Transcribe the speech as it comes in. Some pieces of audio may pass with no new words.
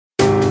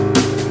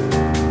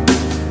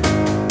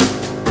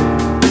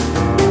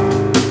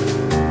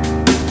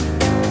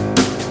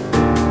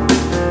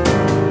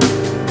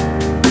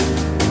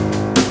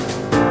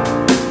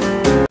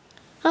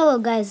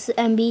Hello guys,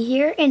 MB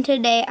here, and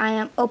today I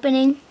am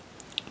opening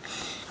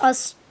a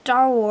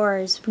Star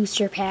Wars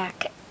booster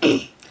pack.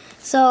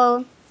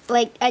 So,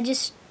 I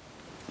just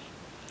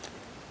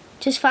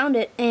found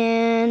it,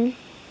 and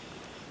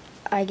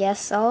I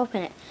guess I'll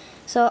open it.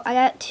 So I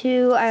got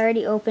two. I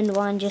already opened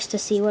one just to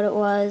see what it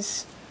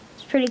was.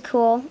 It's pretty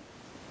cool.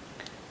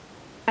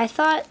 I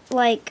thought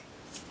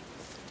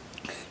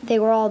they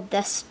were all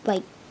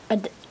it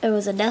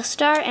was a Death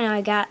Star, and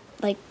I got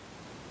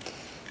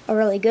a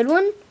really good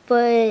one,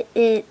 but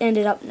it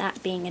ended up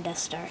not being a Death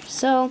Star.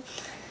 So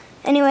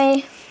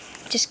anyway,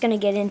 just gonna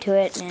get into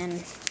it,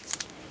 and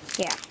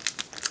yeah.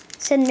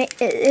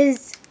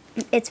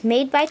 It's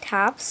made by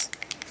Topps,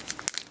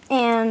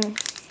 and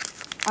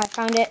I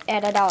found it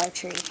at a Dollar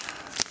Tree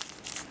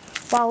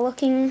while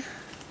looking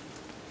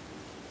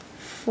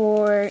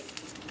for,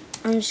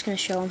 I'm just gonna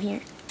show them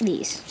here,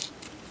 these.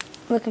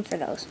 Looking for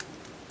those.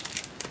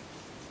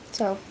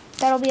 So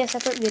that'll be a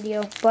separate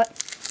video, but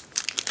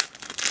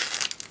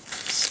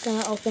just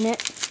gonna open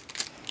it.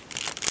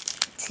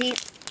 See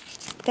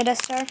the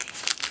Death Star.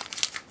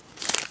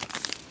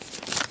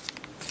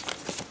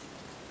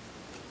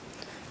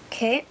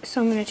 Okay,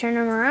 so I'm gonna turn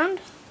them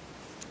around.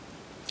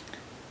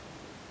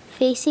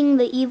 Facing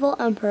the evil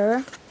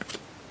Emperor,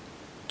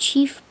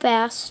 Chief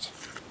Bast,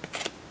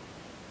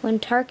 when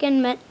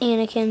Tarkin met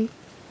Anakin,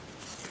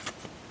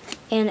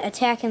 and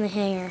Attack in the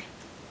Hangar.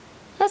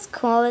 That's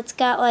cool. It's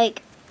got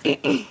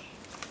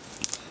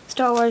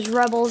Star Wars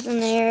Rebels in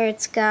there.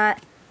 It's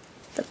got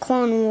the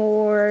Clone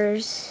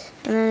Wars,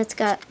 and then it's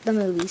got the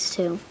movies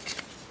too.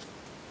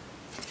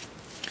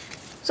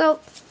 So,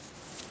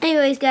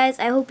 anyways guys,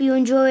 I hope you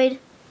enjoyed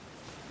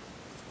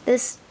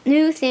this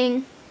new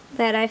thing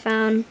that I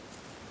found.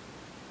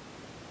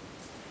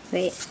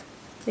 Wait,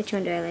 which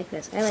one do I like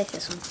this? I like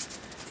this one.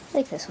 I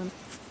like this one.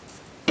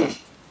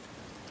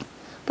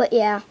 But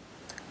yeah,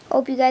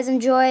 hope you guys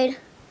enjoyed.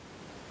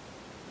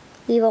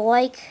 Leave a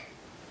like,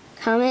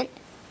 comment,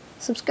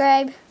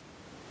 subscribe,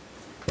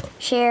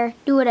 share,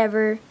 do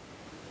whatever,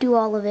 do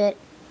all of it,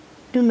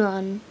 do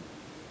none.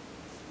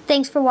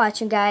 Thanks for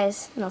watching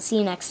guys, and I'll see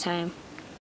you next time.